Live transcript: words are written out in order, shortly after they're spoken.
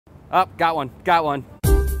Oh, got one, got one.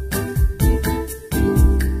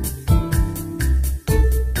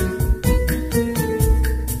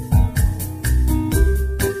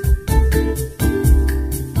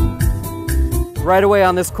 Right away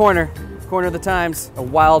on this corner of the Times, a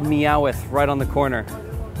wild Meowth right on the corner.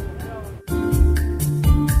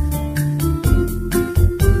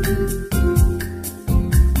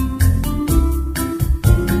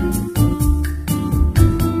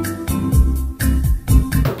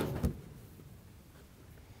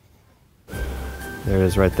 There it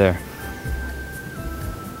is right there.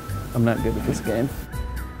 I'm not good at this game.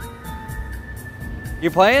 You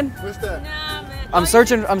playing? What's that? Nah, man. I'm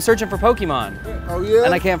searching for Pokemon. Oh yeah?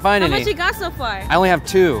 And I can't find any. How much you got so far? I only have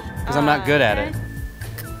 2 because I'm not good at okay. it.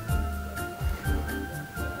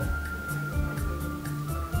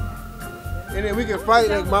 And then we can fight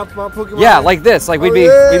like my Pokemon. Yeah, like this. Like we'd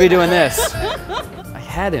be doing this. I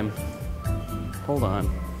had him. Hold on.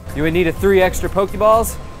 You would need 3 extra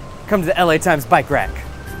Pokeballs? Come to the LA Times bike rack.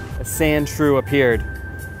 A sand shrew appeared.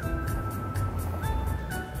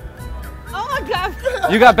 Oh my god.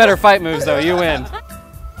 You got better fight moves though, you win.